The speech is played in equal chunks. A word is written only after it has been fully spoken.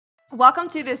Welcome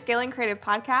to the Scaling Creative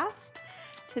Podcast.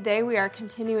 Today we are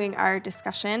continuing our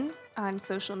discussion on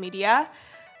social media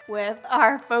with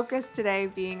our focus today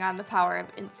being on the power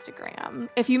of Instagram.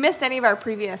 If you missed any of our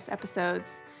previous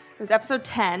episodes, it was episode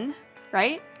 10,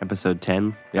 right? Episode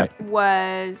 10, yeah.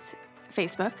 Was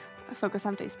Facebook, a focus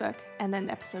on Facebook. And then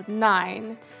episode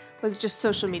 9 was just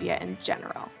social media in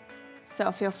general. So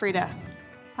feel free to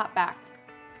hop back.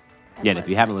 Yeah, and if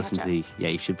you haven't listened to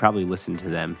you should probably listen to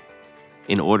them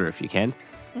in order if you can,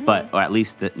 or at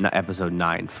least episode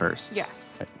 9 first.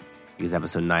 Yes. Because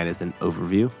episode 9 is an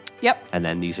overview. Yep. And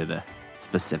then these are the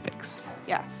specifics.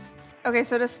 Yes. Okay,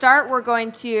 so to start, we're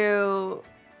going to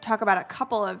talk about a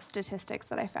couple of statistics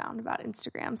that I found about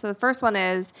Instagram. So the first one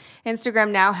is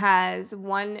Instagram now has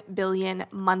 1 billion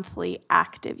monthly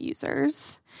active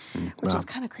users, which is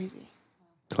kind of crazy.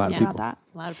 It's a lot of people. That.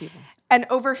 A lot of people. And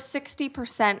over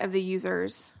 60% of the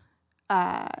users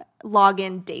log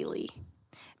in daily,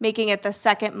 making it the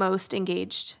second most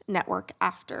engaged network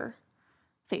after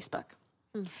Facebook.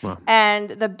 Wow. And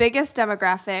the biggest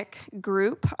demographic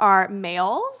group are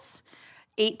males,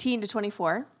 18 to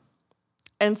 24.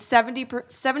 And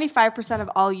 75% of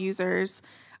all users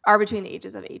are between the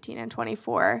ages of 18 and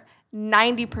 24.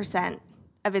 90%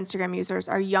 of Instagram users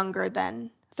are younger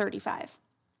than 35.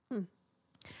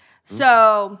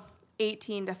 So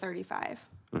 18 to 35,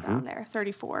 around there,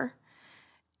 34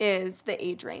 is the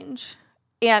age range.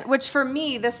 And which for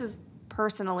me, this is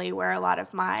personally where a lot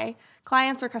of my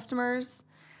clients or customers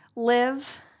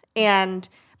live. And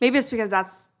maybe it's because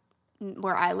that's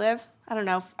where I live. I don't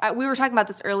know. We were talking about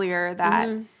this earlier that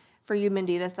for you,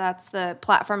 Mindy, that's the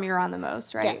platform you're on the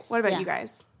most, right? Yes. What about you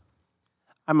guys?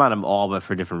 I'm on them all, but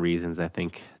for different reasons, I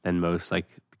think, than most. Like,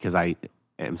 because I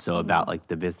am so about like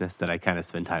the business that I kind of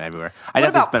spend time everywhere. I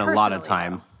definitely spend a lot of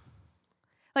time. Though?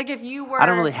 Like if you were... I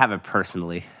don't really have it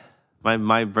personally.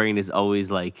 My brain is always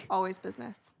like... Always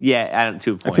business. Yeah,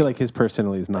 to a point. I feel like his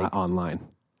personality is not online.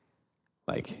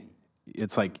 Like,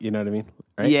 it's like, you know what I mean?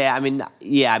 Right? Yeah, I mean,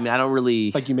 I don't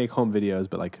really... Like you make home videos,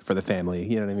 but like for the family,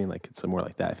 you know what I mean? Like it's more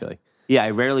like that, I feel like. Yeah,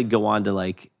 I rarely go on to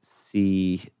like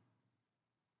see...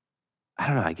 I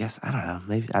don't know. I guess I don't know.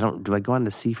 Maybe I don't. Do I go on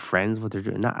to see friends what they're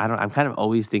doing? No, I don't. I'm kind of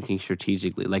always thinking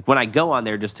strategically. Like when I go on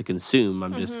there just to consume,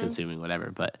 I'm just consuming whatever.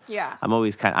 But yeah, I'm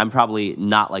always I'm probably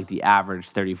not like the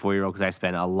average 34-year-old because I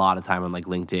spend a lot of time on like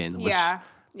LinkedIn. Which,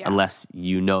 unless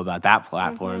you know about that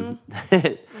platform,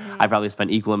 I probably spend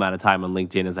equal amount of time on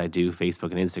LinkedIn as I do Facebook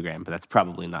and Instagram. But that's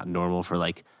probably not normal for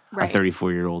like a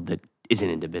 34-year-old that isn't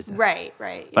into business. Right.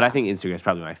 But I think Instagram is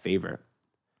probably my favorite,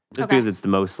 just because it's the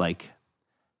most like.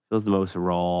 Feels the most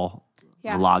raw,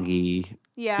 vloggy,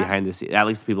 behind the scenes. At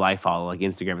least the people I follow, like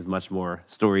Instagram is much more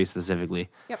stories specifically,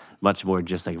 much more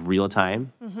just like real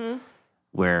time,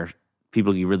 where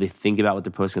people you really think about what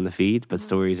they're posting on the feed, but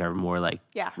stories are more like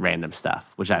random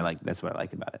stuff, which I like. That's what I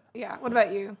like about it. Yeah. What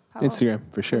about you, Paolo? Instagram,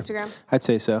 for sure. Instagram? I'd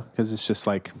say so, because it's just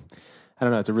like, I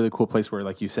don't know, it's a really cool place where,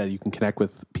 like you said, you can connect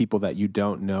with people that you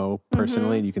don't know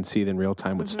personally, and you can see it in real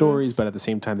time with stories, but at the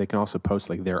same time, they can also post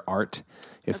like their art.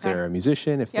 If they're a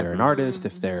musician, if they're an artist,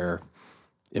 if they're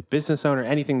a business owner,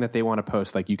 anything that they want to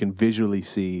post, like you can visually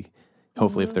see,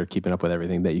 hopefully if they're keeping up with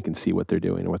everything, that you can see what they're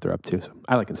doing and what they're up to. So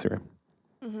I like Instagram.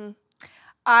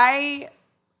 I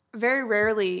very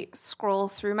rarely scroll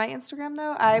through my Instagram,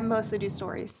 though. I mostly do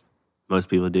stories. Most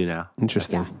people do now.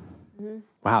 Interesting.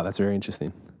 Wow, that's very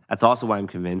interesting. That's also why I'm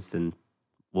convinced, and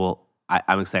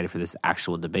I'm excited for this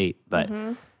actual debate, but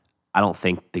I don't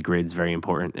think the grid's very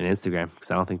important in Instagram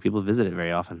because I don't think people visit it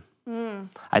very often.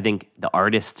 I think the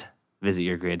artists visit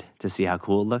your grid to see how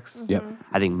cool it looks. Yep.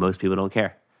 I think most people don't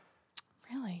care.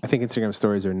 Really? I think Instagram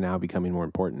stories are now becoming more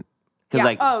important.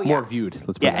 Because More viewed.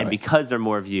 Let's put it that and way. because they're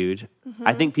more viewed,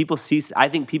 I think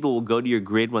people will go to your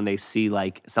grid when they see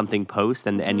like something post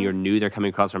and you're new, they're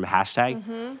coming across from a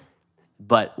hashtag.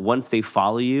 But once they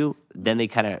follow you, then they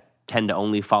kind of tend to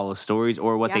only follow stories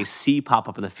or what they see pop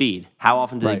up in the feed. How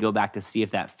often do they go back to see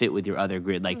if that fit with your other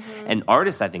grid? Like, and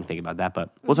artists, I think about that,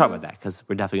 but we'll talk about that because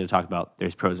we're definitely going to talk about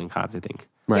there's pros and cons, I think,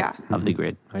 of the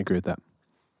grid. I agree with that.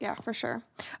 Yeah, for sure.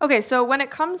 Okay, so when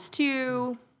it comes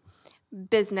to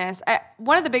business,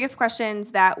 one of the biggest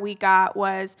questions that we got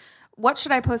was, what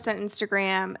should I post on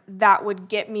Instagram that would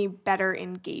get me better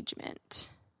engagement?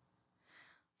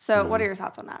 So what are your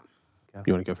thoughts on that?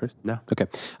 You want to go first? No. Okay.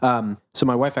 So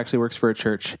my wife actually works for a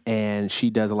church, and she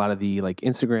does a lot of the like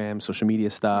Instagram, social media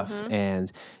stuff.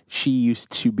 And she used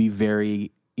to be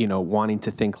very, wanting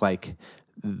to think like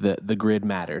the grid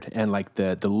mattered and like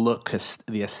the look,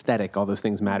 the aesthetic, all those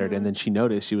things mattered. And then she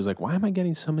noticed, she was like, why am I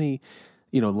getting so many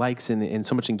likes and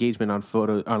so much engagement on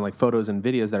photos and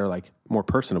videos that are like more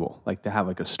personable, like they have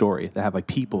like a story, they have like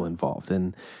people involved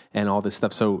and all this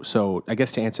stuff. So I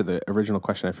guess to answer the original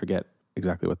question, I forget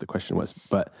exactly what the question was,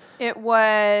 but it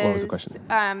was, what was the question?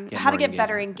 How to get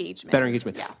better engagement. Better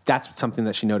engagement. Yeah. That's something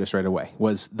that she noticed right away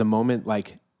was the moment,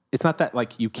 like, it's not that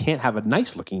like you can't have a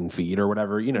nice looking feed or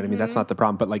whatever, you know what I mean? That's not the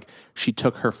problem. But like she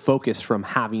took her focus from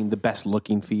having the best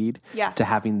looking feed to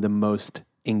having the most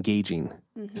engaging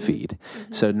feed.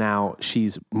 So now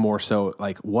she's more so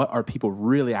like, what are people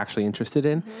really actually interested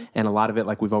in? And a lot of it,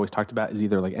 like we've always talked about, is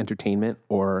either like entertainment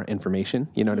or information.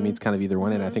 You know what I mean? It's kind of either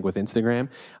one. And I think with Instagram,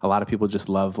 a lot of people just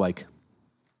love like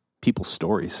people's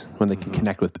stories when they can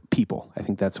connect with people. I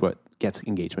think that's what gets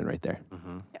engagement right there.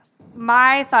 Yes.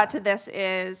 My thought to this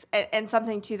is, and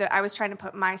something too that I was trying to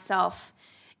put myself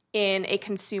in a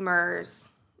consumer's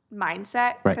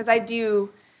mindset, because I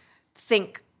do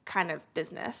think kind of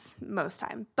business most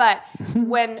time. But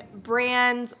when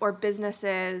brands or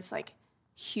businesses like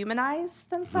humanize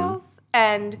themselves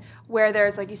and where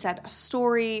there's, like you said, a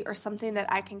story or something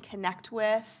that I can connect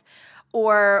with,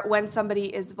 or when somebody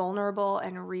is vulnerable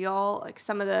and real, like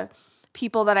some of the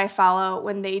people that I follow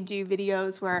when they do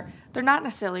videos where they're not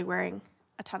necessarily wearing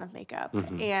a ton of makeup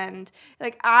and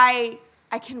like I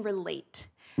can relate.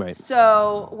 Right.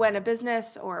 So when a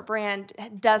business or a brand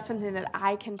does something that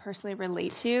I can personally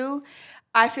relate to,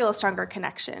 I feel a stronger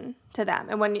connection to them.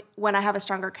 And when I have a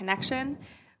stronger connection,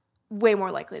 way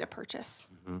more likely to purchase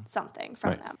something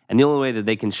from them. And the only way that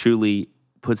they can truly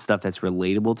put stuff that's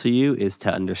relatable to you is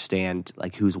to understand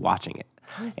like who's watching it.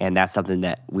 And that's something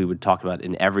that we would talk about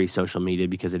in every social media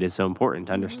because it is so important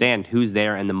to understand who's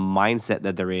there and the mindset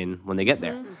that they're in when they get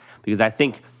there. Because I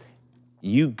think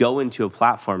you go into a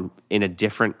platform in a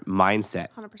different mindset,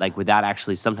 100%. like without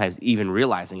actually sometimes even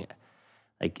realizing it.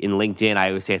 Like in LinkedIn, I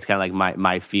always say it's kind of like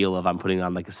my feel of I'm putting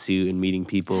on like a suit and meeting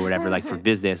people or whatever, like for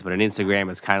business. But on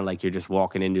Instagram, it's kind of like you're just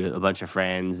walking into a bunch of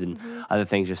friends and other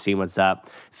things, just seeing what's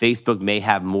up. Facebook may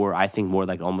have more, I think, more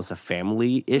like almost a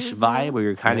family-ish vibe where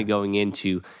you're kind of going in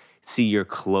to see your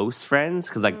close friends.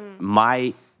 Because like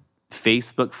my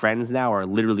Facebook friends now are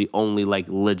literally only like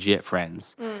legit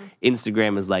friends.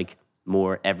 Instagram is like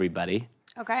more everybody.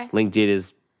 Okay. LinkedIn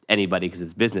is anybody because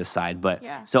it's business side. But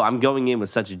so I'm going in with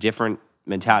such different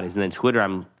mentalities. And then Twitter,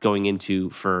 I'm going into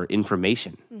for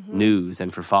information, news,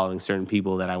 and for following certain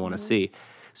people that I want to see.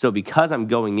 So because I'm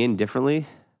going in differently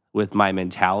with my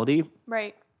mentality,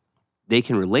 Right. they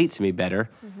can relate to me better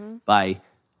by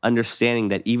understanding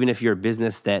that even if you're a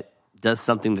business that does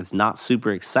something that's not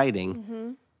super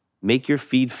exciting, make your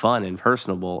feed fun and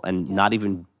personable and not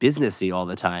even businessy all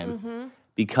the time.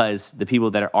 Because the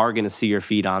people that are going to see your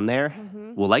feed on there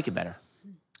will like it better.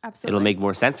 Absolutely. It'll make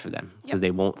more sense for them because they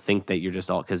won't think that you're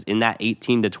just all, because in that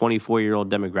 18 to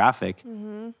 24-year-old demographic,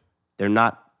 they're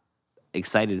not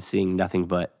excited seeing nothing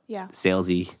but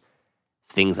salesy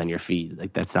things on your feed.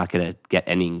 Like that's not going to get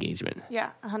any engagement. Yeah,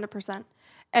 100%.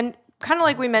 And kind of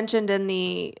like we mentioned in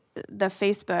the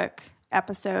Facebook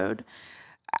episode,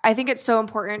 I think it's so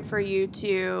important for you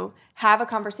to have a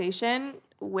conversation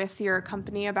with your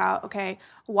company about, okay,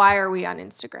 why are we on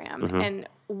Instagram and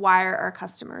why are our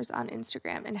customers on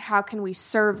Instagram and how can we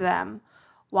serve them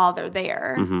while they're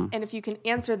there? And if you can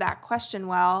answer that question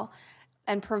well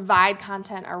and provide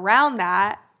content around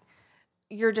that,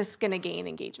 you're just going to gain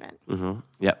engagement.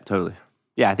 Yep, totally.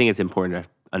 Yeah, I think it's important to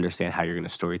understand how you're going to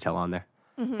storytell on there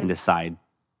and decide.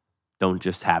 Don't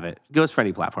just have it. It goes for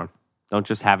any platform. Don't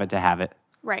just have it to have it.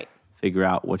 Right. Figure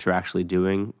out what you're actually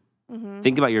doing.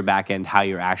 Think about your back end, how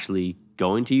you're actually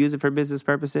going to use it for business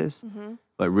purposes,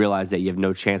 but realize that you have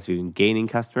no chance of even gaining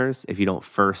customers if you don't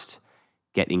first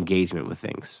get engagement with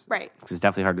things. Right. Because it's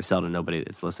definitely hard to sell to nobody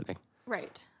that's listening.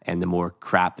 Right. And the more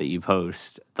crap that you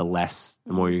post, the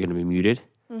more you're going to be muted.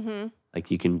 Like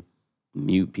you can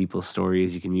mute people's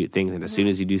stories, you can mute things, and as soon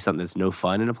as you do something that's no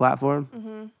fun in a platform,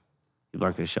 people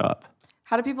aren't going to show up.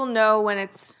 How do people know when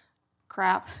it's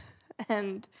crap?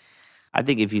 And I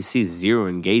think if you see zero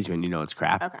engagement, you know it's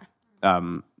crap. Okay.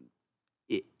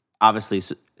 Obviously,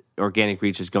 organic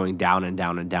reach is going down and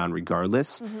down and down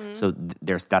regardless. So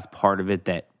that's part of it,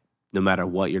 that no matter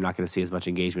what, you're not going to see as much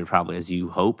engagement probably as you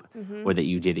hope or that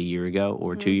you did a year ago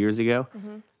or 2 years ago.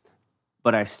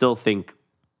 But I still think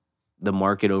the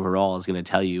market overall is going to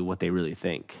tell you what they really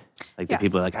think. Like the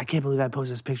people are like, I can't believe I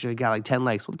posted this picture. It got like 10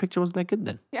 likes. Well, the picture wasn't that good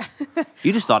then. Yeah.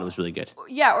 You just thought it was really good.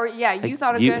 You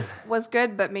thought it was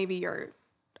good, but maybe your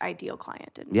ideal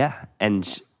client didn't. Yeah,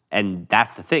 and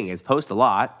that's the thing, is post a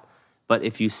lot, but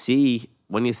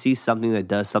when you see something that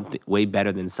does something way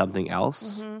better than something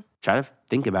else, try to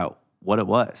think about what it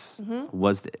was.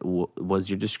 Was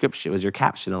your description, was your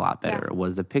caption a lot better? Yeah.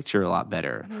 Was the picture a lot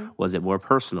better? Was it more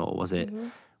personal? Was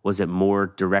it more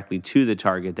directly to the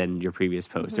target than your previous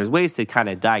post? There's ways to kind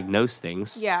of diagnose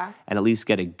things Yeah. and at least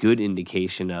get a good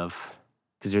indication of,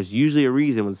 because there's usually a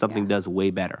reason when something does way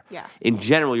better. Yeah. In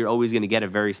general, you're always going to get a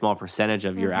very small percentage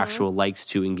of your actual likes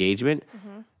to engagement.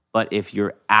 But if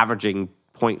you're averaging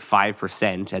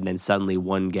 0.5% and then suddenly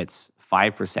one gets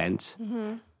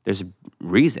 5%, there's a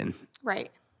reason.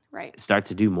 Right. Start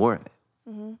to do more of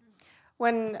it.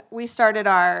 When we started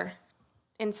our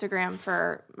Instagram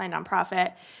for my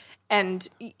nonprofit, and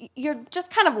you're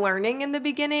just kind of learning in the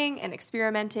beginning and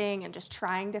experimenting and just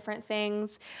trying different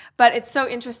things. But it's so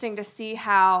interesting to see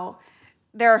how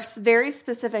there are very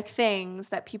specific things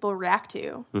that people react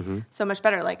to so much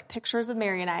better. Like pictures of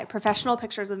Mary and I, professional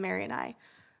pictures of Mary and I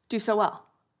do so well.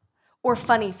 Or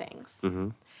funny things.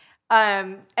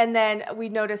 And then we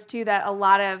noticed too that a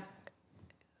lot of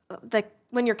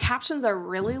when your captions are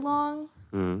really long,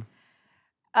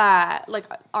 like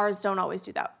ours don't always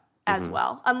do that as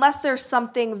well, unless there's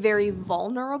something very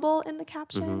vulnerable in the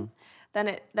caption. Then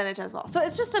it does well. So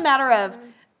it's just a matter of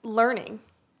learning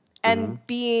and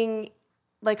being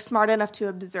like smart enough to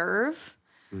observe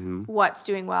what's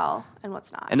doing well and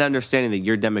what's not. And understanding that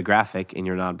your demographic in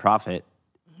your nonprofit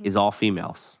is all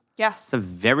females. Yes. It's a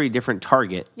very different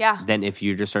target Yeah. than if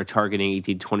you just start targeting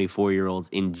 18 to 24-year-olds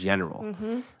in general.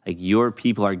 Like your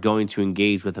people are going to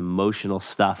engage with emotional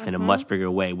stuff in a much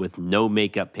bigger way with no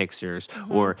makeup pictures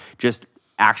or just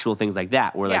actual things like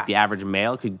that, where like the average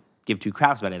male could give two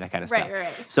craps about it, that kind of stuff. Right.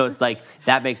 So it's like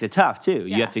that makes it tough too.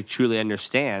 Yeah. You have to truly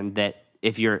understand that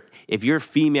if you're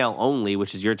female only,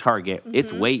 which is your target,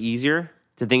 it's way easier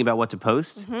to think about what to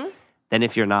post than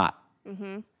if you're not.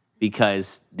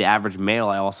 Because the average male,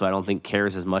 I don't think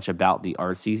cares as much about the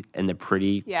artsy and the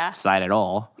pretty side at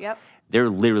all. Yep. They're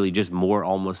literally just more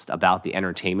almost about the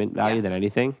entertainment value than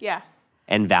anything. Yeah.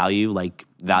 And value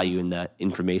in the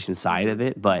information side of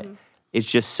it. But it's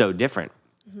just so different.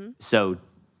 So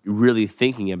really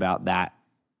thinking about that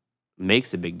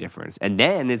makes a big difference. And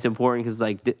then it's important because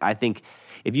I think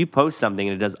if you post something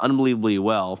and it does unbelievably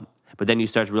well, but then you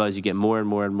start to realize you get more and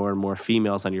more and more and more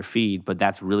females on your feed, but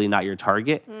that's really not your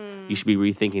target, you should be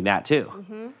rethinking that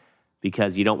too.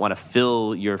 Because you don't want to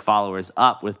fill your followers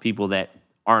up with people that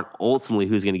aren't ultimately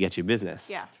who's going to get you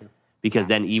business. Yeah. Because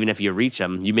then even if you reach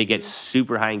them, you may get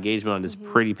super high engagement on this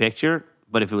pretty picture,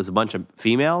 but if it was a bunch of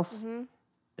females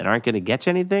that aren't going to get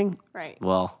you anything, Right.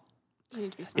 well, You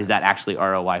need to be smart. is that actually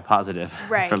ROI positive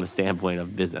Right. from a standpoint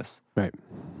of business? Right.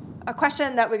 A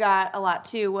question that we got a lot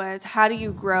too was, how do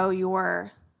you grow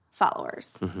your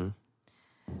followers?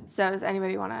 So does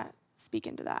anybody want to speak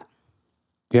into that?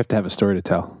 You have to have a story to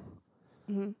tell.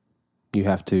 You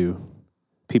have to,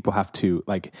 people have to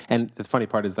and the funny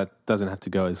part is that doesn't have to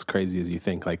go as crazy as you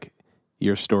think. Like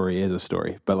your story is a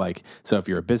story, but so if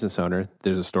you're a business owner,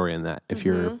 there's a story in that. If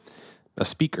you're a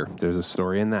speaker, there's a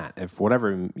story in that. If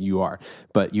whatever you are,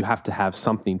 but you have to have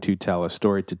something to tell, a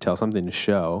story to tell, something to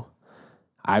show,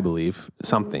 I believe,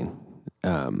 something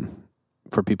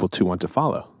for people to want to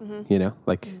follow,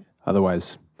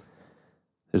 otherwise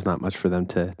there's not much for them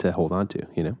to hold on to,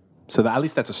 So at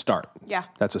least that's a start. Yeah.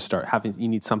 That's a start. You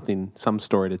need some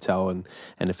story to tell. And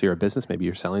if you're a business, maybe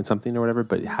you're selling something or whatever,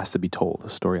 but it has to be told. The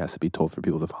story has to be told for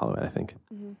people to follow it, I think.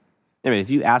 I mean, if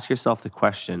you ask yourself the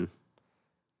question,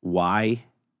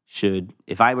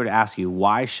 if I were to ask you,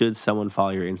 why should someone follow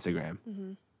your Instagram?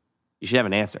 You should have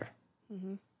an answer.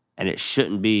 And it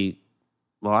shouldn't be,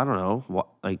 well, I don't know,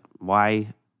 why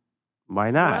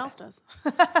not? No one else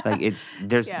does.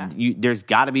 There's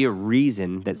got to be a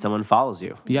reason that someone follows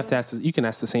you. You have to ask. You can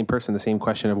ask the same person the same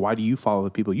question of why do you follow the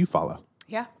people you follow?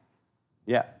 Yeah.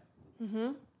 Yeah.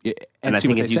 Yeah, And I see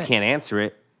think what if they you say. can't answer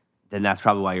it, then that's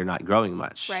probably why you're not growing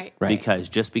much. Right. Right.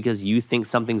 Because you think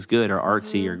something's good or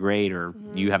artsy or great or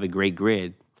you have a great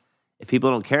grid, if people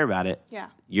don't care about it,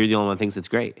 you're the only one who thinks it's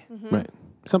great. Right.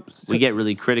 We get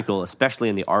really critical, especially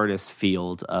in the artist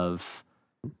field, of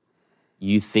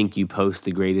you think you post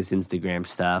the greatest Instagram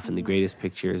stuff and the greatest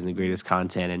pictures and the greatest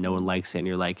content and no one likes it. And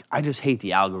you're like, I just hate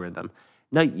the algorithm.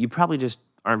 No, you probably just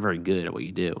aren't very good at what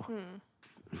you do.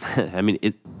 I mean,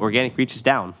 organic reaches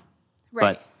down.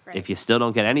 Right. But if you still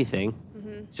don't get anything,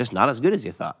 it's just not as good as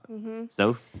you thought.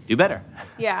 So do better.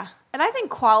 Yeah. And I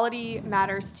think quality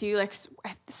matters too. Like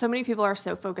so many people are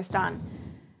so focused on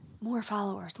more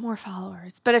followers.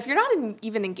 But if you're not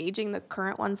even engaging the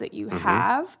current ones that you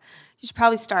have, you should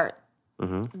probably start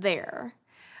there.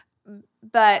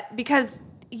 But because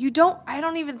I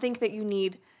don't even think that you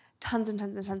need tons and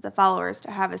tons and tons of followers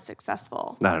to have a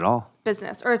successful Not at all.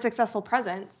 business or a successful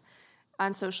presence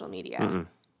on social media.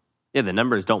 Yeah, the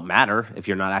numbers don't matter if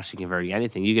you're not actually converting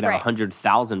anything. You could have Right.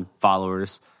 100,000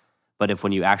 followers, but if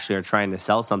when you actually are trying to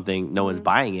sell something, no one's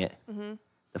buying it,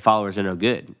 the followers are no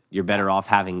good. You're better off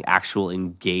having actual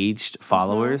engaged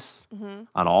followers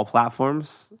on all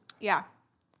platforms. Yeah.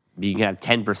 You can have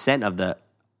 10% of the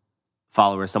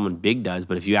followers someone big does,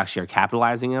 but if you actually are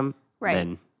capitalizing them, Right.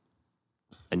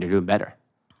 then you're doing better.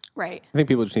 Right. I think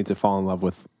people just need to fall in love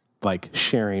with like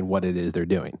sharing what it is they're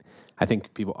doing. I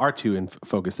think people are too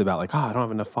focused about like, oh, I don't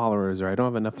have enough followers or I don't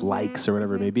have enough likes or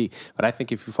whatever it may be. But I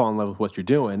think if you fall in love with what you're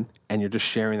doing and you're just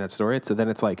sharing that story, then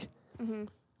it's like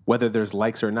whether there's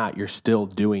likes or not, you're still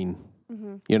doing. You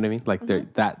know what I mean? Like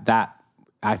that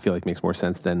I feel like makes more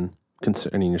sense than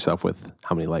concerning yourself with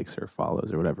how many likes or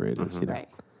follows or whatever it is. You know? Right.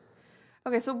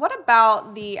 Okay, so what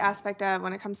about the aspect of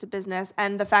when it comes to business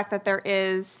and the fact that there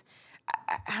is,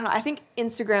 I don't know, I think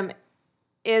Instagram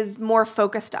is more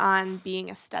focused on being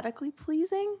aesthetically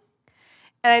pleasing.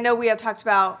 And I know we have talked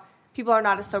about people are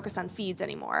not as focused on feeds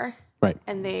anymore. Right.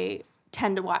 And they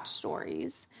tend to watch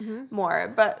stories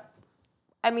more. But,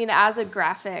 I mean, as a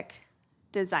graphic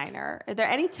designer, are there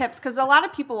any tips? Because a lot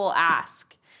of people will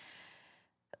ask,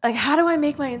 like, how do I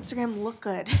make my Instagram look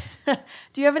good?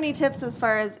 Do you have any tips as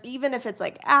far as even if it's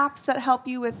like apps that help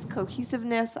you with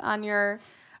cohesiveness on your,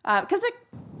 because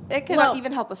it can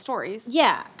even help with stories.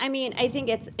 Yeah, I mean, I think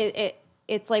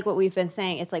it's like what we've been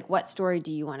saying. It's like, what story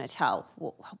do you want to tell?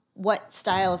 What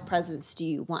style of presence do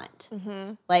you want?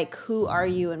 Like, who are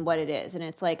you and what it is? And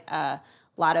it's like a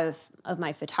lot of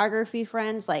my photography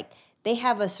friends, like they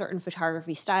have a certain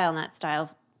photography style, and that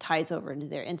style ties over into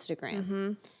their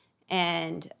Instagram.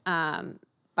 And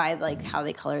by like how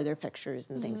they color their pictures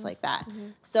and things like that.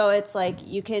 So it's like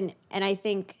you can, and I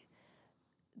think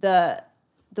the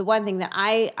one thing that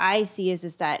I see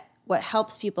is that what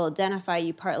helps people identify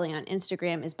you partly on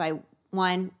Instagram is by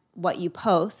one, what you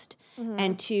post,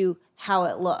 and two, how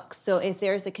it looks. So if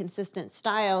there's a consistent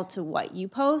style to what you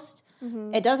post,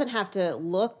 it doesn't have to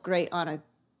look great on a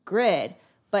grid,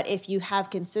 but if you have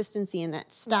consistency in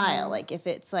that style, like if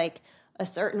it's like a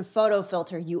certain photo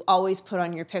filter you always put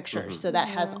on your pictures, so that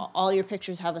has all your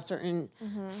pictures have a certain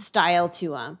style to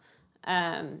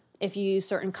them. If you use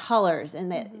certain colors,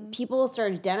 and that people will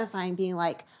start identifying, being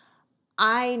like,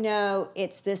 I know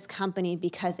it's this company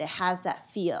because it has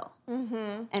that feel,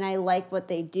 and I like what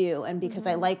they do, and because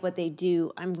I like what they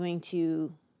do, I'm going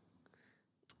to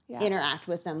interact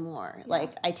with them more.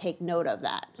 Like I take note of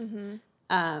that.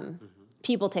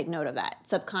 People take note of that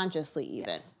subconsciously,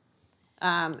 even.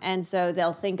 And so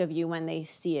they'll think of you when they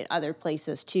see it other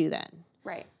places too. Then,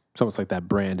 Right. It's almost like that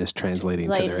brand is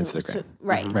translating to their Instagram.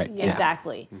 Right. Right. Yeah.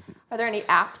 Exactly. Are there any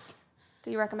apps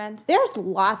that you recommend? There's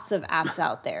lots of apps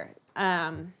out there.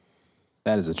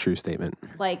 That is a true statement.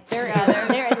 Like there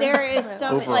is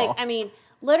so many, like, I mean,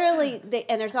 literally,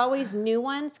 and there's always new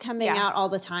ones coming out all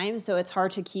the time. So it's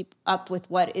hard to keep up with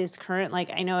what is current. Like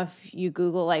I know if you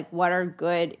Google like what are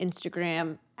good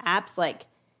Instagram apps, like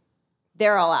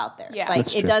they're all out there. Yeah. Like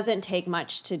That's it true. doesn't take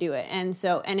much to do it. And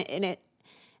so, and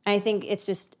I think it's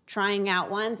just trying out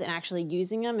ones and actually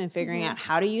using them and figuring out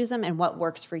how to use them and what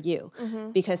works for you.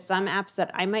 Because some apps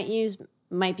that I might use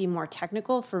might be more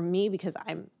technical for me because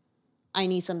I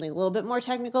need something a little bit more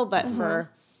technical, but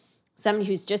for somebody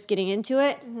who's just getting into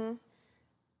it,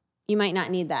 you might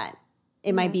not need that.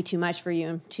 It might be too much for you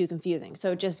and too confusing.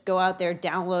 So just go out there,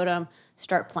 download them,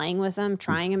 start playing with them,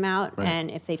 trying them out. Right. And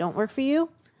if they don't work for you,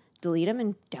 delete them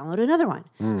and download another one.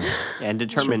 And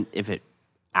determine if it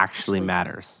actually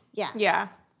matters. Yeah. Yeah.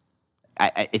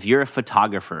 If you're a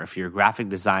photographer, if you're a graphic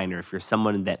designer, if you're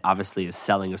someone that obviously is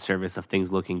selling a service of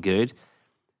things looking good,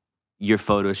 your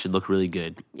photos should look really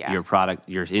good. Yeah. Your product,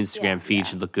 your Instagram feed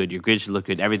should look good. Your grid should look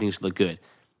good. Everything should look good.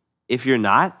 If you're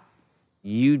not,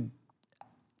 you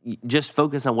just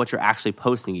focus on what you're actually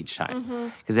posting each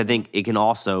time. Because I think it can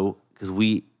also, because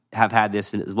we have had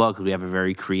this as well, because we have a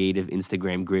very creative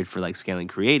Instagram grid for like scaling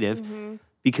creative,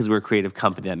 because we're a creative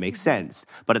company that makes sense.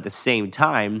 But at the same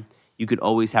time, you could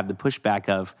always have the pushback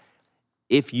of,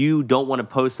 if you don't want to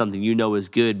post something you know is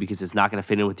good because it's not going to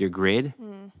fit in with your grid,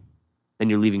 then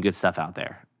you're leaving good stuff out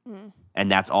there.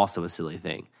 And that's also a silly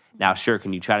thing. Now, sure,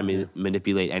 can you try to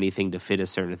manipulate anything to fit a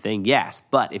certain thing? Yes.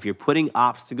 But if you're putting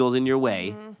obstacles in your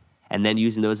way and then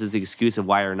using those as the excuse of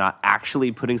why you're not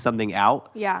actually putting something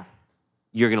out, Yeah.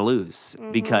 you're going to lose.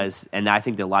 Because, and I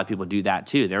think that a lot of people do that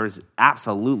too. There is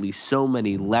absolutely so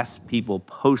many less people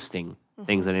posting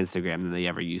things on Instagram than they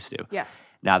ever used to. Yes.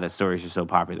 Now that stories are so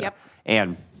popular. Yep.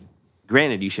 And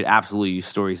granted, you should absolutely use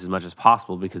stories as much as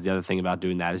possible, because the other thing about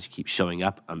doing that is you keep showing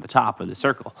up on the top of the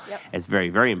circle. Yep. It's very,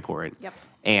 very important. Yep.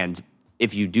 And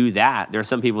if you do that, there are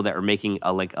some people that are making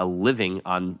a living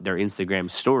on their Instagram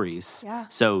stories. Yeah.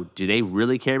 So do they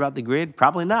really care about the grid?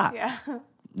 Probably not. Yeah.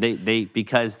 They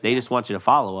because they just want you to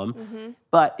follow them.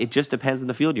 But it just depends on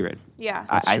the field you're in. Yeah.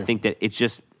 I think that it's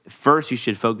just, first you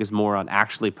should focus more on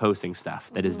actually posting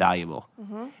stuff that is valuable.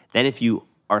 Then if you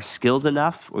are skilled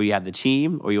enough, or you have the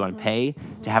team, or you want to pay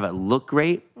to have it look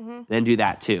great, then do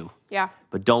that too. Yeah.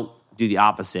 But don't do the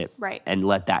opposite, Right. and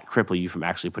let that cripple you from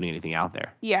actually putting anything out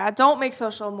there. Yeah, don't make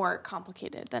social more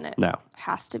complicated than it No.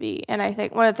 has to be. And I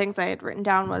think one of the things I had written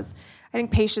down was, I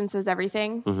think patience is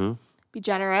everything. Be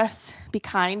generous, be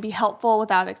kind, be helpful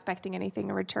without expecting anything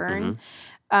in return,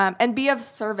 and be of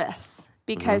service,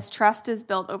 because trust is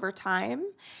built over time.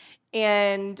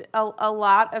 And a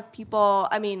lot of people,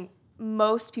 I mean,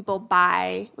 most people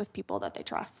buy with people that they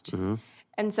trust.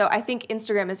 And so I think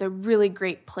Instagram is a really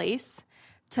great place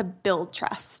to build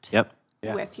trust. Yep.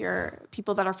 Yeah. With your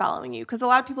people that are following you. Because a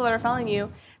lot of people that are following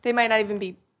you, they might not even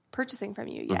be purchasing from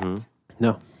you yet,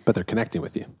 No, but they're connecting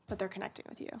with you. but they're connecting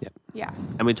with you. Yep. Yeah.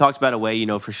 And we talked about a way,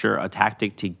 for sure, a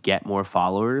tactic to get more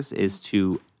followers is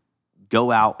to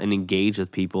go out and engage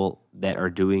with people that are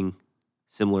doing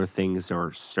similar things,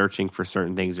 or searching for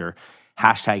certain things, or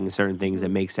hashtagging certain things that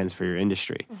make sense for your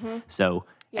industry. So,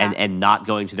 Yeah. and not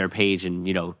going to their page and,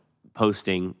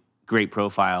 posting great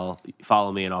profile,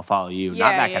 follow me and I'll follow you. Not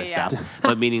Yeah, that yeah, kind of yeah. stuff.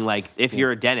 But meaning, like, if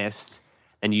you're a dentist,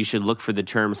 then you should look for the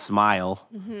term smile,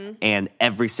 and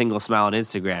every single smile on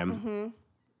Instagram,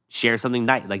 share something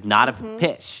nice, like not a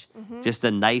pitch, just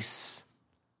a nice,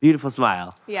 beautiful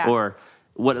smile. Yeah. Or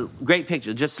what a great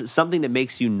picture, just something that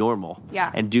makes you normal. Yeah.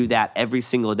 And do that every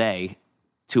single day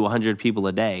to 100 people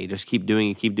a day. Just keep doing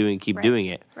it, keep doing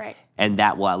it. Right. And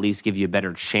that will at least give you a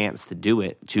better chance to do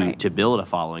it, to build a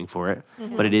following for it.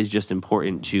 But it is just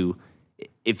important to,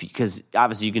 because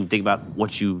obviously you can think about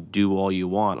what you do all you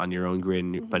want on your own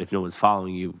grid, but if no one's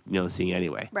following you, no one's seeing it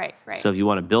anyway. Right. So if you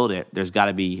want to build it, there's got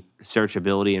to be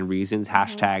searchability and reasons,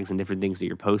 hashtags, and different things that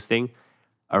you're posting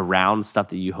around stuff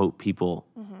that you hope people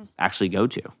actually go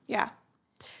to. Yeah.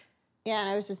 Yeah, and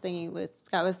I was just thinking what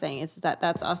Scott was saying is that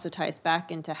that's also ties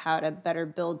back into how to better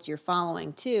build your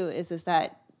following too, is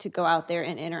that to go out there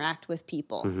and interact with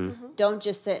people. Don't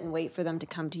just sit and wait for them to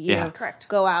come to you. Yeah. Correct.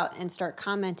 Go out and start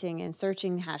commenting and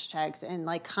searching hashtags and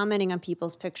like commenting on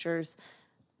people's pictures,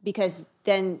 because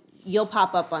then you'll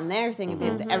pop up on their thing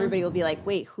and everybody will be like,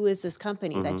 wait, who is this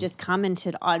company that just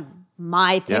commented on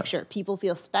my picture? People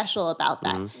feel special about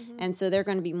that. And so they're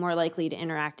going to be more likely to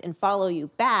interact and follow you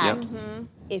back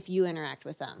if you interact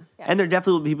with them. And there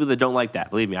definitely will be people that don't like that.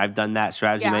 Believe me, I've done that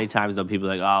strategy many times. Though people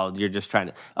are like, oh, you're just trying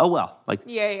to. Oh well, like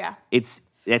Yeah. it's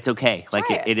okay. Like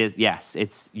Try it is.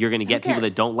 Yes, you're going to get people cares?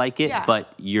 that don't like it, Yeah.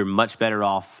 but you're much better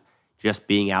off just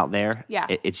being out there. Yeah.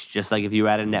 It's just like if you were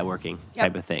at a networking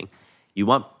type of thing. You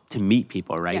want to meet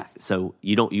people, right? Yes. So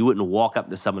you wouldn't walk up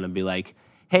to someone and be like,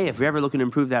 hey, if you're ever looking to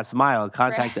improve that smile,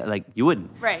 contact. Like you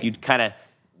wouldn't. Right. You'd kind of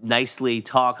nicely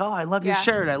talk. Oh, I love your Yeah.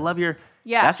 shirt. I love your.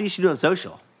 Yeah. That's what you should do on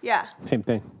social. Yeah. Same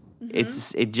thing.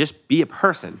 It just be a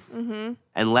person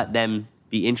and let them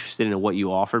be interested in what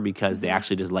you offer, because they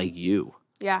actually just like you.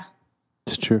 Yeah.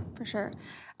 It's true. For sure.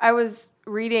 I was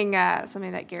reading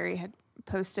something that Gary had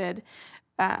posted,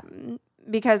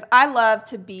 because I love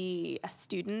to be a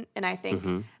student, and I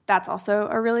think that's also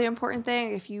a really important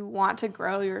thing. If you want to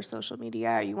grow your social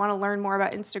media, you want to learn more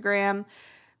about Instagram,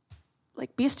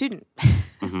 like be a student.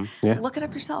 Yeah. Look it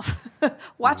up yourself.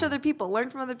 Watch other people, learn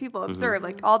from other people, observe,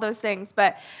 like all those things.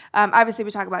 But obviously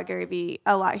we talk about Gary Vee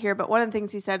a lot here, but one of the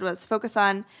things he said was focus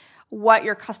on what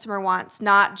your customer wants,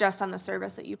 not just on the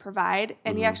service that you provide.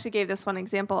 And he actually gave this one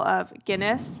example of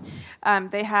Guinness.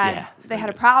 They had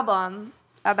a problem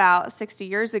about 60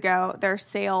 years ago. Their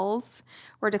sales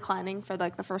were declining for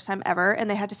like the first time ever, and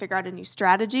they had to figure out a new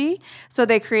strategy. So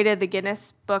they created the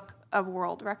Guinness Book of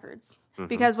World Records,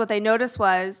 because what they noticed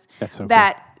was That's so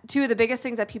that two of the biggest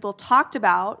things that people talked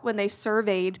about when they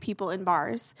surveyed people in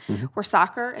bars were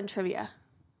soccer and trivia.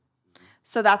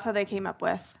 So that's how they came up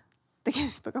with the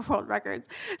Guinness Book of World Records.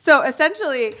 So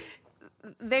essentially,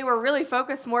 they were really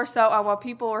focused more so on what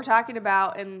people were talking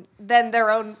about and then their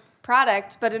own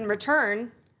product, but in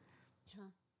return,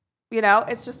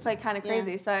 it's just like kind of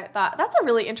crazy. Yeah. So I thought that's a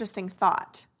really interesting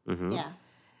thought. Yeah.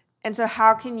 And so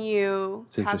how can you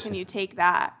interesting. take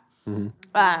that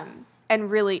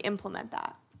and really implement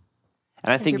that?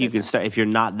 And I Into think your you can business. start, if you're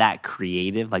not that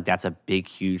creative, like that's a big,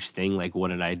 huge thing. Like what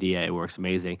an idea, it works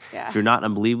amazing. Yeah. If you're not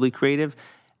unbelievably creative,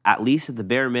 at least at the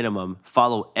bare minimum,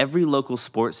 follow every local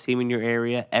sports team in your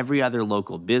area, every other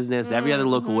local business, every other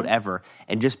local whatever,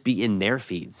 and just be in their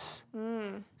feeds.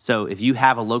 So if you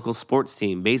have a local sports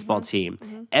team, baseball team,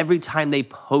 every time they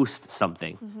post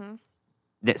something,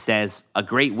 that says a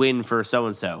great win for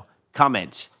so-and-so,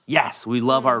 comment, yes, we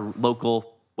love our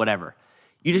local whatever.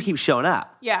 You just keep showing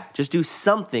up. Yeah. Just do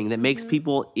something that makes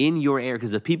people in your area,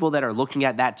 because the people that are looking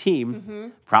at that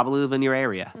team probably live in your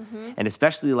area. And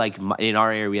especially like in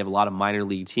our area, we have a lot of minor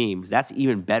league teams. That's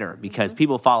even better because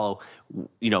people follow,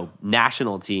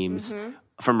 national teams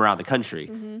from around the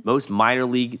country. Most minor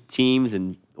league teams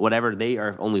and whatever, they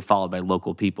are only followed by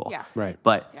local people. Yeah. Right.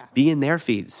 But be in their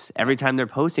feeds every time they're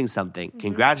posting something,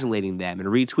 congratulating them and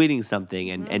retweeting something.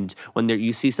 And when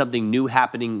you see something new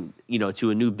happening,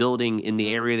 to a new building in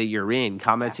the area that you're in,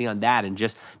 commenting on that, and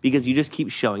just because you just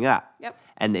keep showing up. Yep.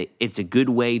 And it's a good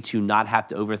way to not have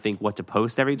to overthink what to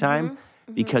post every time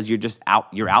because you're just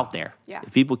you're out there. Yeah.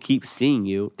 If people keep seeing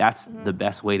you, that's the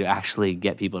best way to actually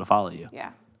get people to follow you.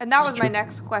 Yeah. And that was my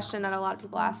next question that a lot of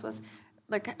people asked was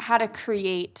like how to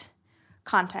create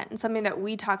content. And something that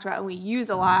we talked about and we use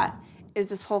a lot is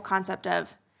this whole concept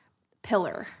of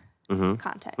pillar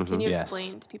content. Can you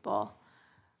explain to people?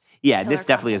 Yeah, this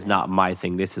definitely is not my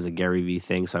thing. This is a Gary Vee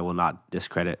thing, so I will not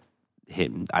discredit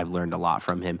him. I've learned a lot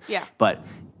from him. Yeah. But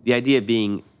the idea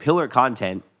being pillar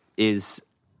content is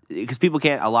because people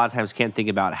a lot of times can't think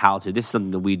about how to. This is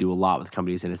something that we do a lot with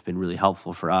companies, and it's been really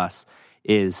helpful for us,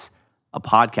 is a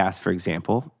podcast, for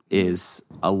example, is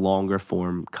a longer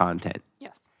form content.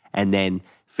 Yes. And then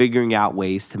figuring out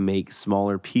ways to make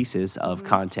smaller pieces of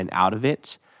content out of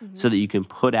it so that you can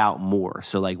put out more.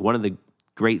 So like one of the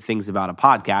great things about a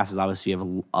podcast is obviously you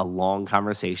have a long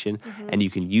conversation and you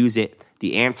can use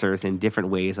the answers in different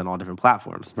ways on all different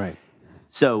platforms. Right.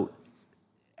 So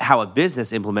how a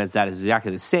business implements that is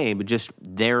exactly the same, but just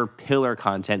their pillar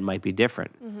content might be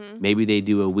different. Maybe they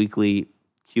do a weekly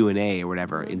Q&A or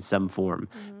whatever in some form.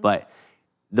 But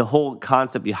the whole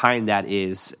concept behind that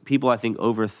is people, I think,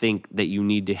 overthink that you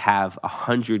need to have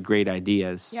 100 great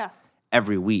ideas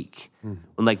every week. When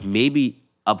like maybe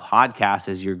a podcast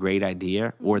is your great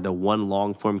idea or the one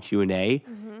long form Q&A,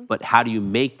 but how do you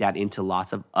make that into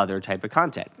lots of other type of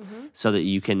content so that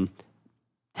you can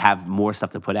have more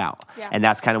stuff to put out? Yeah. And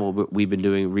that's kind of what we've been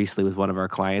doing recently with one of our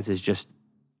clients, is just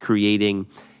creating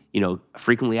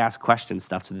frequently asked questions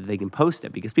stuff so that they can post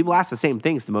it, because people ask the same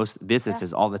things to most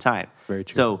businesses all the time. Very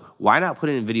true. So why not put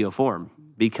it in video form?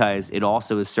 Because it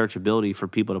also is searchability for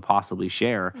people to possibly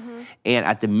share. And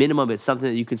at the minimum, it's something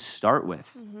that you can start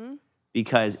with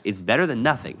because it's better than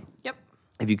nothing. Yep.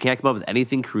 If you can't come up with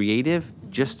anything creative,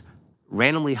 just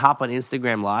randomly hop on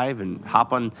Instagram Live and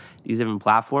hop on these different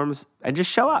platforms and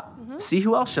just show up. See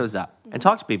who else shows up and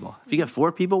talk to people. If you get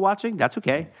 4 people watching, that's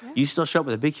okay. You still show up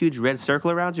with a big, huge red circle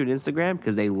around you on Instagram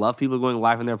because they love people going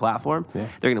live on their platform. They're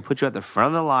going to put you at the front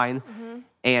of the line.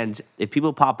 And if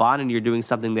people pop on and you're doing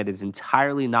something that is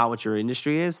entirely not what your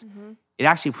industry is, it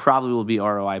actually probably will be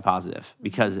ROI positive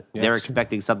because they're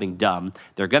expecting something dumb.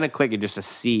 They're going to click it just to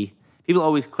see. People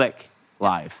always click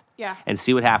live and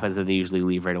see what happens, and they usually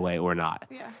leave right away or not.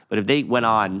 But if they went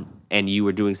on and you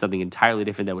were doing something entirely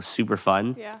different that was super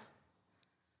fun,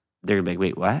 they're going to be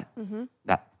like, wait, what?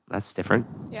 That's different.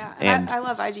 Yeah. And I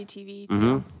love IGTV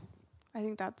too. I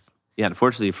think that's... Yeah,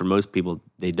 unfortunately for most people,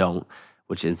 they don't,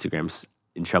 which Instagram's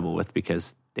in trouble with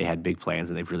because they had big plans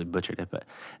and they've really butchered it. But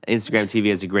Instagram TV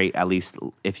is a great, at least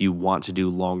if you want to do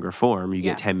longer form, you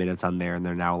get 10 minutes on there and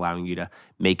they're now allowing you to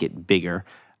make it bigger.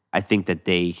 I think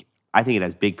it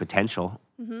has big potential,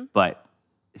 but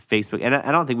Facebook, and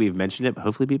I don't think we've mentioned it, but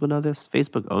hopefully people know this.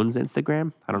 Facebook owns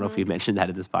Instagram. I don't know if we've mentioned that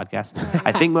in this podcast.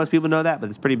 I think most people know that, but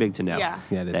it's pretty big to know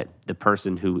it is. that the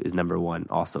person who is number 1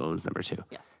 also owns number 2.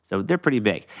 Yes. So they're pretty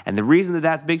big. And the reason that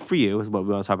that's big for you is what we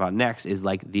want to talk about next is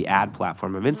like the ad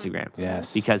platform of Instagram.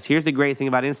 Yes. Because here's the great thing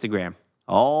about Instagram.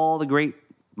 All the great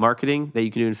marketing that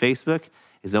you can do in Facebook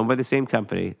is owned by the same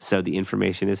company, so the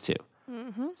information is too.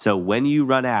 So when you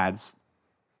run ads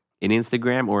in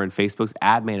Instagram or in Facebook's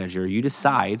ad manager, you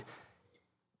decide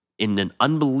in an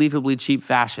unbelievably cheap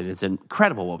fashion, it's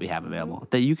incredible what we have available,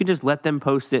 that you can just let them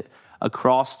post it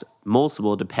across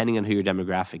multiple depending on who your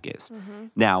demographic is.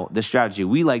 Now, the strategy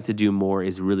we like to do more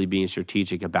is really being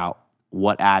strategic about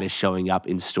what ad is showing up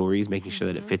in stories, making sure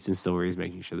that it fits in stories,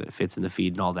 making sure that it fits in the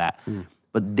feed and all that.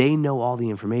 But they know all the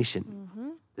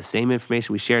information. The same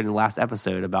information we shared in the last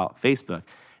episode about Facebook.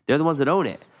 They're the ones that own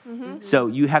it. So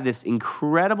you have this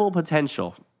incredible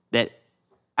potential that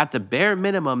at the bare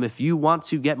minimum, if you want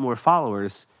to get more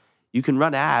followers, you can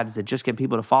run ads that just get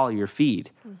people to follow your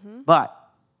feed. But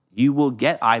you will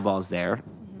get eyeballs there.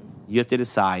 You have to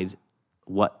decide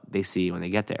what they see when they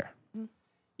get there.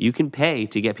 You can pay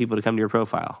to get people to come to your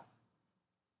profile.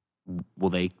 Will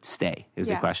they stay is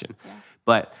the question.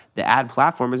 But the ad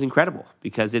platform is incredible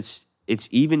because it's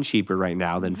even cheaper right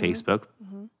now than Facebook.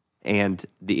 And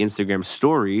the Instagram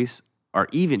stories are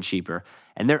even cheaper,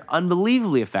 and they're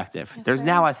unbelievably effective. There's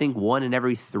now, I think, 1 in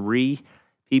every 3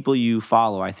 people you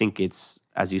follow. I think it's,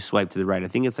 as you swipe to the right, I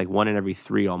think it's like 1 in every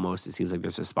 3 almost. It seems like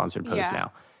there's a sponsored post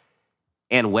now.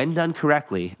 And when done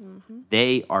correctly,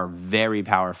 they are very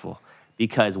powerful.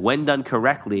 Because when done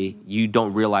correctly, you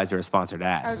don't realize they're a sponsored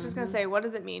ad. I was just going to say, what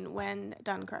does it mean when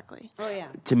done correctly? Oh, yeah.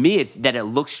 To me, it's that it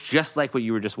looks just like what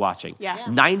you were just watching. Yeah.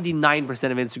 99%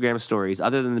 of Instagram stories,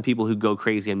 other than the people who go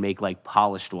crazy and make like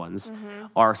polished ones,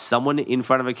 are someone in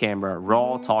front of a camera,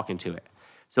 raw, talking to it.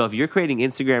 So if you're creating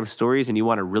Instagram stories and you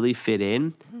want to really fit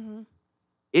in,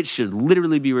 it should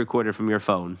literally be recorded from your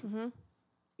phone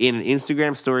in an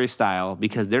Instagram story style,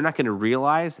 because they're not going to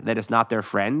realize that it's not their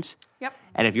friend. Yep.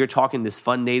 And if you're talking this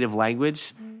fun native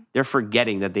language, they're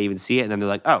forgetting that they even see it, and then they're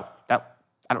like, "Oh,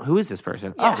 who is this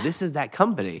person? Yeah. Oh, this is that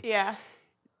company." Yeah.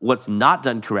 What's not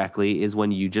done correctly is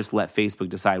when you just let Facebook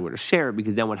decide where to share it,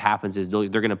 because then what happens is they're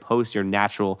going to post your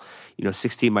natural,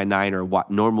 16:9 or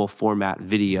normal format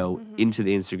video into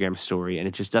the Instagram story, and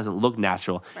it just doesn't look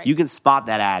natural. Right. You can spot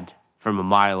that ad from a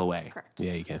mile away. Correct.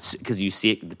 Yeah, you can. Because you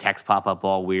see it, the text pop up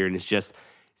all weird, and it's just,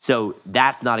 so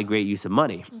that's not a great use of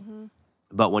money.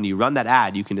 But when you run that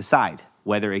ad, you can decide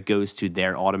whether it goes to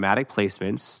their automatic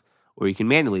placements, or you can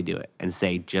manually do it and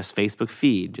say just Facebook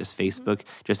feed, just Facebook,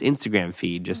 just Instagram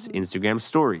feed, just Instagram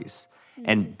stories.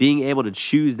 And being able to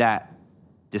choose that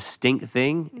distinct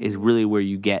thing is really where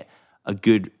you get a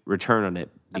good return on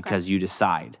it, because you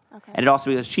decide. Okay. And it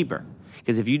also becomes cheaper.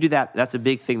 Because if you do that, that's a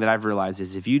big thing that I've realized,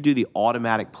 is if you do the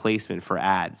automatic placement for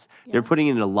ads, they're putting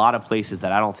it in a lot of places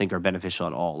that I don't think are beneficial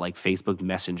at all, like Facebook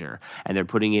Messenger. And they're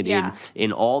putting it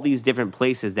in all these different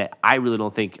places that I really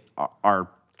don't think are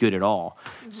good at all.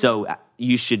 So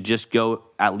you should just go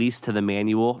at least to the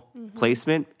manual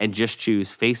placement and just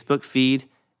choose Facebook feed,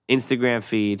 Instagram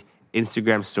feed,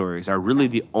 Instagram stories are really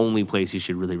the only place you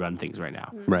should really run things right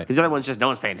now. Right. Because the other one's just no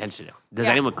one's paying attention to. Does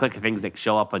anyone click the things that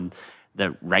show up on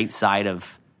the right side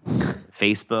of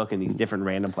Facebook and these different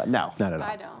random no. Not at all.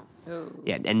 I don't.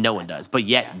 Yeah, and no one does. But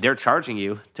yet they're charging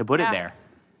you to put it there.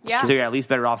 Yeah. So you're at least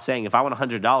better off saying, if I want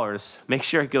 $100, make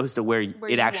sure it goes to where you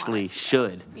it actually want it to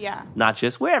should. Yeah. Not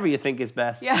just wherever you think is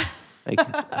best. Yeah. Like,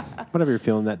 Whatever you're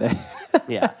feeling that day.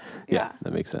 yeah. Yeah,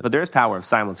 that makes sense. But there's power of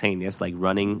simultaneous, like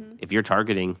running, if you're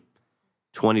targeting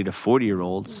 20 to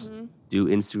 40-year-olds, do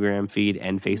Instagram feed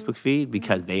and Facebook feed,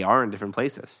 because they are in different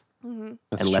places. That's And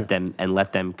true.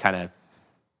 let them kind of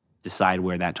decide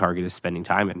where that target is spending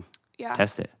time and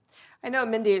test it. I know,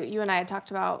 Mindy, you and I had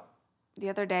talked about the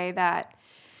other day that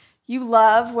you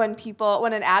love when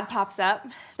an ad pops up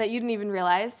that you didn't even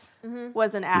realize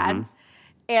was an ad.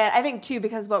 And I think, too,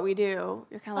 because what we do,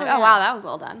 you're kind of like, oh, wow, that was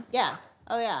well done. Yeah.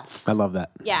 Oh, yeah. I love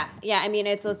that. Yeah. Yeah. I mean,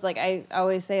 it's just like, I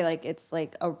always say, like, it's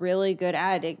like a really good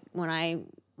ad. When I'm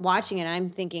watching it, I'm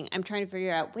trying to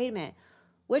figure out, wait a minute,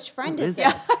 which friend is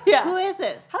this? Yeah. Who is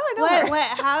this? How do I know her?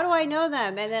 How do I know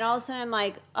them? And then all of a sudden I'm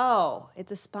like, oh,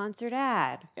 it's a sponsored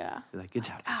ad. Yeah. You're like, good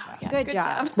job. Good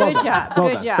job. Well Good done. job. Well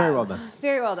Good done. job. Very well done.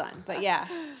 Very well done. But yeah,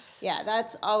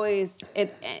 that's always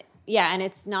and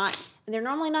it's not. They're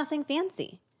normally nothing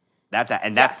fancy. That's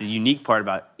the unique part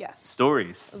about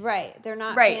stories. Right. They're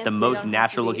not Right. fancy. The They most don't have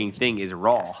natural to be- looking thing is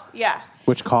raw. Yeah.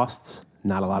 Which costs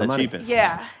not a lot The of money. cheapest.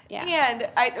 Yeah. Yeah.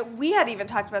 And we had even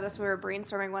talked about this when we were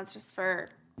brainstorming once, just for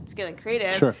Scaling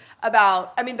Creative. Sure.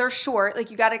 About, I mean, they're short. Like,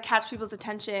 you got to catch people's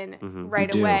attention right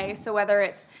You do. away. So whether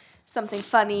it's something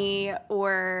funny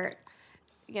or,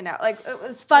 like, it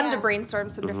was fun to brainstorm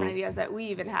some different ideas that we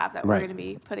even have that we're Right. going to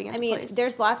be putting into I mean, place.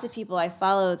 there's lots of people I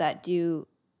follow that do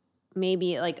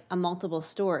maybe like a multiple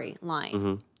story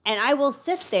line. And I will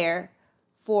sit there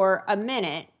for a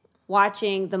minute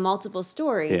watching the multiple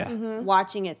stories, Yeah.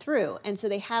 watching it through. And so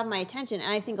they have my attention.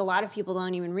 And I think a lot of people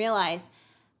don't even realize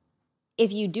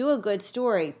if you do a good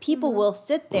story, people will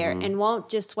sit there and won't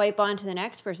just swipe on to the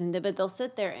next person, but they'll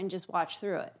sit there and just watch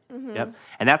through it. Yep.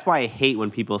 And that's why I hate when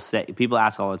people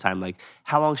ask all the time, like,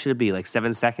 how long should it be? Like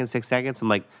 7 seconds, 6 seconds? I'm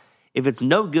like, if it's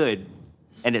no good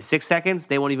and it's 6 seconds,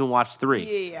 they won't even watch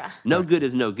 3. Yeah. No good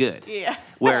is no good. Yeah.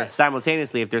 Where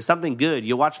simultaneously, if there's something good,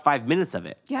 you'll watch 5 minutes of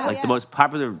it. Yeah. Like the most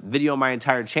popular video on my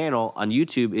entire channel on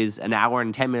YouTube is an hour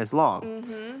and 10 minutes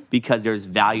long because there's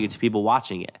value to people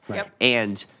watching it. Yep.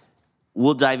 And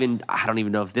we'll dive in, I don't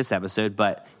even know if this episode,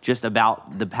 but just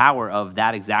about the power of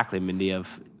that exactly, Mindy,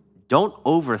 of don't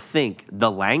overthink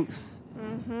the length.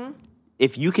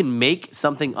 If you can make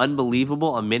something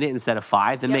unbelievable a minute instead of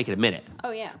 5, then make it a minute. Oh,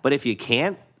 yeah. But if you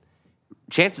can't,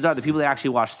 chances are the people that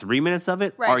actually watch 3 minutes of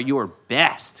it Right. are your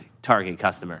best target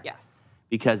customer. Yes.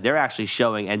 Because they're actually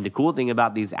showing, and the cool thing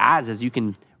about these ads is you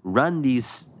can run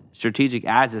these strategic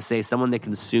ads that say someone that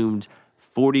consumed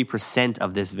 40%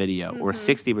 of this video or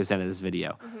 60% of this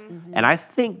video. And I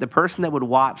think the person that would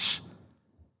watch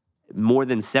more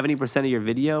than 70% of your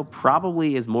video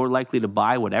probably is more likely to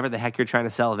buy whatever the heck you're trying to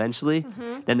sell eventually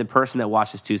than the person that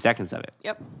watches 2 seconds of it.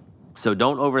 Yep. So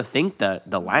don't overthink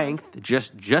the length.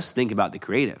 Just think about the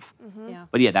creative. Yeah.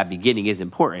 But yeah, that beginning is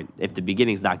important. If the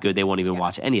beginning's not good, they won't even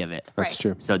watch any of it. That's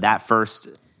true. So that first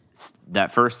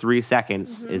 3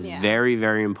 seconds is very,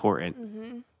 very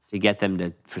important to get them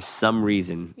to, for some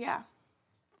reason, Yeah.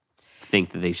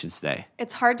 think that they should stay.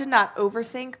 It's hard to not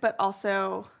overthink, but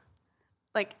also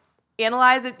like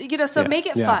analyze it, so make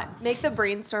it fun. Make the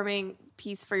brainstorming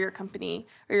piece for your company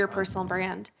or your personal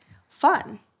brand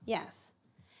fun. Yes.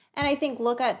 And I think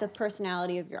look at the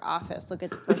personality of your office. Look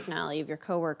at the personality of your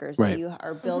coworkers Right. that you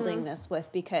are building this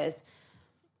with, because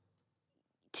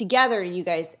together, you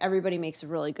guys, everybody makes a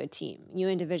really good team. You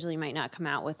individually might not come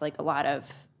out with like a lot of,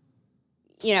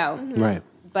 Right.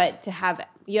 but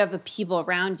you have the people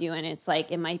around you, and it's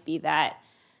like, it might be that,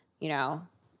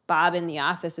 Bob in the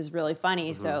office is really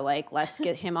funny. So like, let's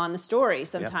get him on the story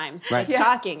sometimes, Right. just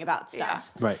talking about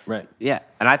stuff. Right. Yeah,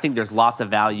 and I think there's lots of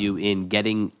value in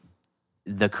getting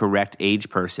the correct age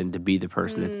person to be the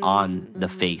person that's on the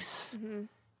face.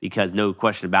 Because no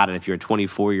question about it, if you're a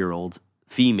 24-year-old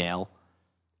female,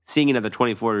 seeing another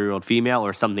 24-year-old female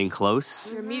or something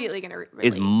close You're immediately going to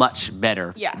is much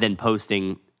better Yeah. than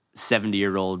posting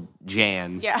 70-year-old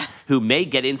Jan, Yeah. who may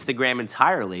get Instagram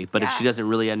entirely, but if Yeah. she doesn't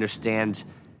really understand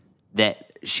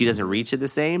that she doesn't reach it the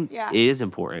same, Yeah. it is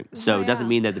important. So it doesn't Yeah.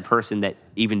 mean that the person that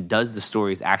even does the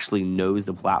stories actually knows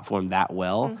the platform that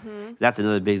well. That's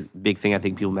another big thing I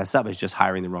think people mess up, is just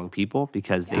hiring the wrong people,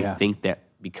 because they think that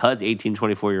because 18,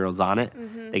 24-year-olds on it,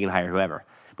 they can hire whoever.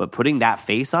 But putting that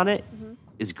face on it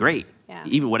is great. Yeah.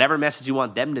 Even whatever message you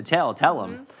want them to tell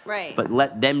them. Right. But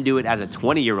let them do it as a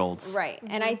 20-year-old. Right.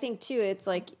 And I think too, it's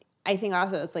like,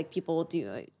 it's like people will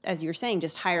do, as you were saying,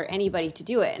 just hire anybody to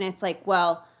do it. And it's like,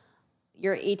 well,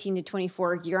 you're 18 to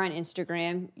 24, you're on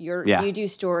Instagram, you do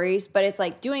stories, but it's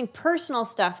like doing personal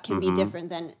stuff can be different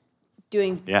than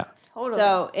doing. Yeah. Totally.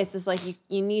 So it's just like,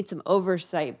 you need some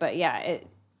oversight, but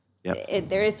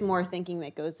there is more thinking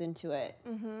that goes into it.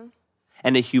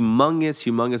 And a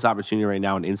humongous opportunity right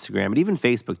now on Instagram, and even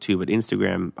Facebook too, but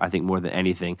Instagram, I think more than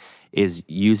anything, is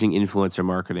using influencer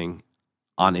marketing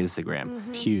on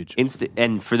Instagram. Huge.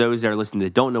 And for those that are listening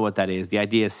that don't know what that is, the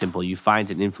idea is simple. You find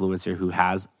an influencer who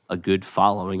has a good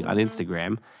following on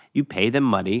Instagram, you pay them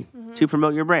money to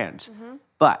promote your brand.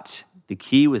 But the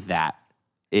key with that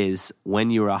is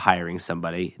when you are hiring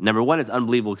somebody, number one, it's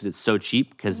unbelievable because it's so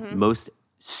cheap, because most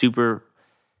super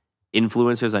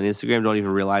influencers on Instagram don't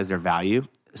even realize their value.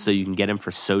 So you can get them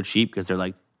for so cheap because they're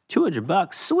like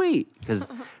 $200, sweet.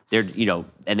 Because they're,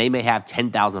 and they may have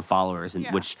 10,000 followers, and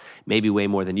which may be way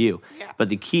more than you. Yeah. But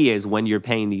the key is when you're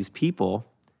paying these people,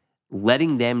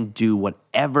 letting them do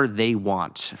whatever they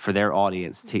want for their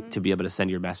audience to be able to send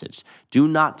your message. Do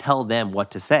not tell them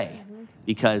what to say,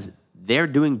 because they're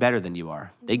doing better than you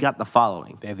are. They got the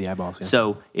following. They have the eyeballs. Yeah.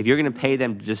 So if you're going to pay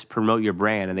them to just promote your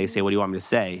brand and they say, what do you want me to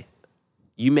say?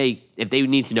 You may, if they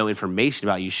need to know information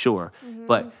about you, sure.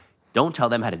 But don't tell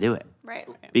them how to do it. Right.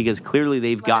 Because clearly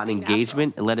they've gotten be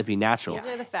engagement, and let it be natural. Those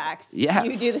are the facts. Yes.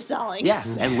 You do the selling.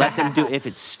 Yes, and let them do it. If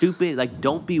it's stupid, like,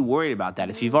 don't be worried about that.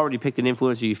 If you've already picked an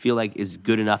influencer you feel like is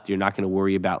good enough that you're not going to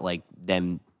worry about, like,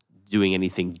 them doing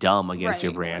anything dumb against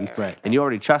your brand, and you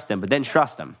already trust them, but then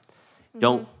trust them.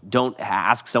 Don't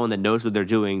ask someone that knows what they're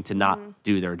doing to not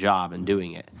do their job and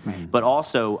doing it. But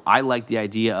also, I like the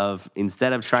idea of,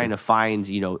 instead of trying to find,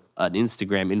 an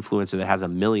Instagram influencer that has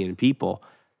 1 million people,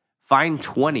 find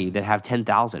 20 that have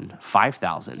 10,000,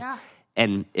 5,000. Yeah.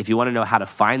 And if you want to know how to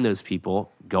find those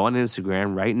people, go on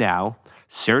Instagram right now,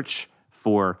 search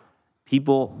for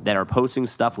people that are posting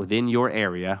stuff within your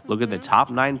area. Look at the top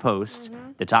 9 posts.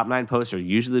 The top 9 posts are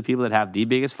usually the people that have the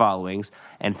biggest followings,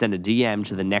 and send a DM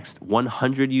to the next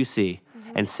 100 you see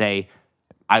and say,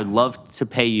 I'd love to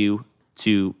pay you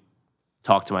to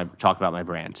talk about my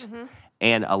brand.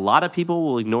 And a lot of people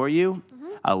will ignore you.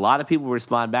 A lot of people will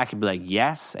respond back and be like,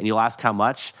 yes, and you'll ask how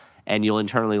much, and you'll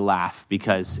internally laugh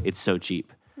because it's so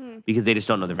cheap. Because they just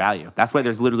don't know their value. That's why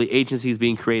there's literally agencies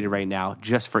being created right now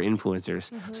just for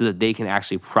influencers, so that they can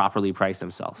actually properly price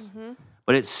themselves.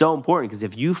 But it's so important, because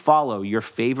if you follow your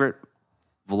favorite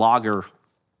vlogger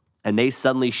and they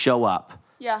suddenly show up,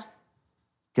 Yeah.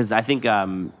 because I think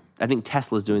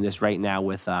Tesla's doing this right now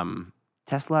with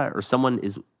Tesla, or someone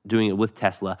is doing it with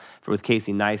Tesla with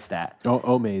Casey Neistat.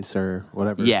 Omaze or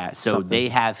whatever. Yeah, so something. they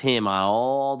have him on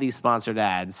all these sponsored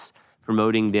ads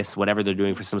promoting this, whatever they're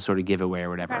doing for some sort of giveaway or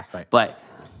whatever. Right. But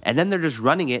And then they're just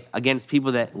running it against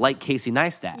people that like Casey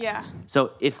Neistat. Yeah.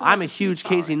 So if I'm a huge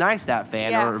Casey Neistat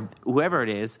fan or whoever it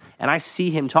is, and I see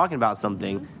him talking about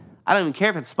something, I don't even care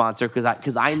if it's sponsored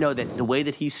because I know that the way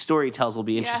that he story tells will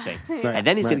be interesting. And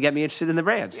then he's going to get me interested in the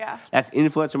brand. Yeah. That's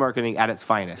influencer marketing at its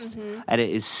finest. And it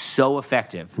is so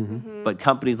effective. But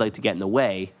companies like to get in the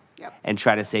way and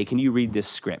try to say, can you read this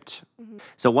script?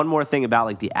 So one more thing about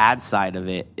like the ad side of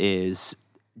it is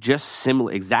just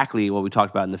similar, exactly what we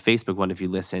talked about in the Facebook one, if you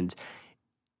listened.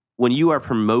 When you are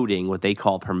promoting what they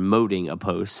call promoting a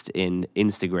post in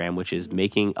Instagram, which is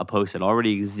making a post that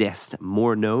already exists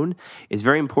more known, it's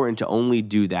very important to only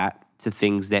do that to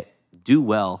things that do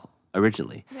well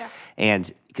originally. Yeah.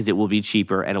 And because it will be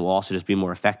cheaper and it will also just be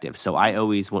more effective. So I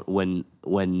always, when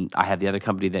I have the other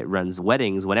company that runs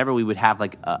weddings, whenever we would have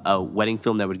like a wedding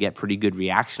film that would get pretty good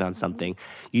reaction on something,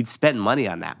 you'd spend money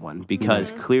on that one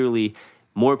because clearly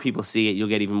more people see it, you'll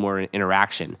get even more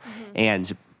interaction. And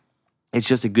it's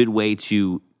just a good way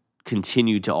to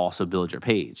continue to also build your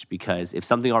page, because if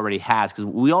something already has, because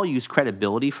we all use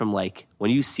credibility from like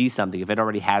when you see something, if it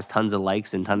already has tons of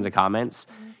likes and tons of comments,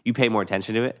 you pay more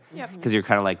attention to it because you're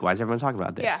kind of like, why is everyone talking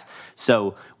about this? Yeah.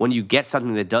 So when you get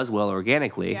something that does well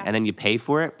organically and then you pay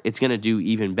for it, it's going to do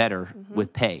even better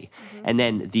with pay. And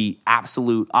then the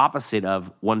absolute opposite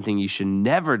of one thing you should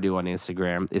never do on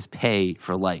Instagram is pay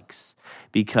for likes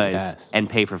and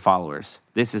pay for followers.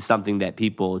 This is something that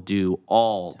people do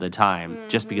all the time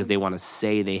just because they want to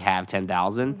say they have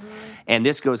 10,000. And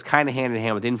this goes kind of hand in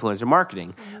hand with influencer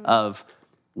marketing of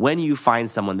when you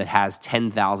find someone that has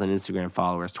 10,000 Instagram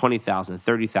followers, 20,000,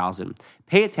 30,000,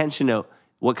 pay attention to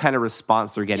what kind of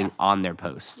response they're getting on their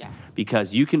posts.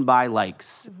 Because you can buy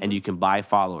likes and you can buy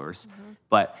followers.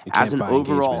 But as an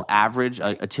overall average,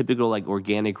 a typical like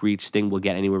organic reach thing will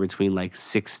get anywhere between like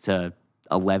 6 to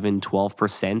 11,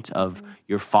 12% of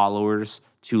your followers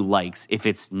to likes if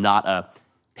it's not a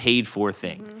paid for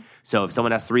thing. So if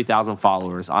someone has 3,000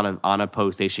 followers on a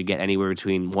post, they should get anywhere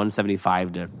between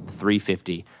 175 to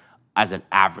 350 as an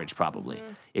average probably.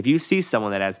 If you see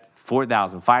someone that has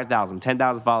 4,000, 5,000,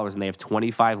 10,000 followers and they have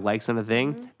 25 likes on a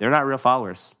thing, they're not real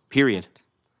followers, period.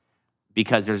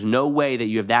 Because there's no way that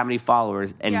you have that many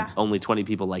followers and only 20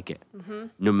 people like it,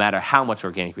 no matter how much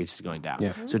organic reach is going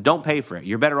down. So don't pay for it.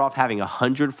 You're better off having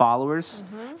 100 followers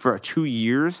for 2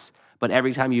 years, but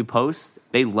every time you post,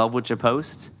 they love what you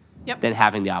post, than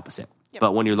having the opposite.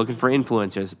 But when you're looking for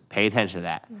influencers, pay attention to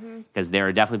that, because there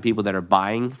are definitely people that are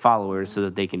buying followers so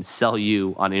that they can sell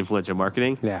you on influencer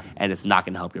marketing, and it's not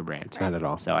going to help your brand. Not at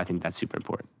all. So I think that's super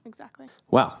important. Exactly.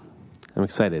 Well, I'm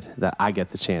excited that I get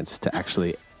the chance to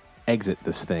actually exit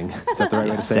this thing. Is that the right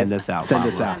way to say Send it? us out. Send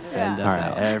us out. Send us All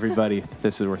right, out. Everybody,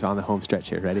 we're on the home stretch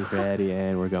here. Ready,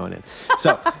 and we're going in.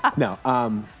 So,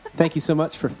 thank you so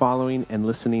much for following and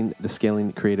listening to the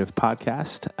Scaling Creative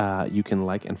podcast. You can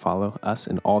like and follow us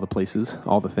in all the places,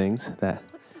 all the things that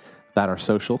are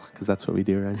social, because that's what we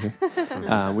do around here.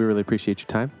 We really appreciate your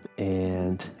time,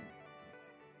 and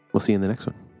we'll see you in the next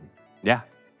one. Yeah.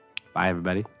 Bye,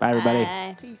 everybody. Bye, everybody.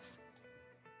 Bye. Peace.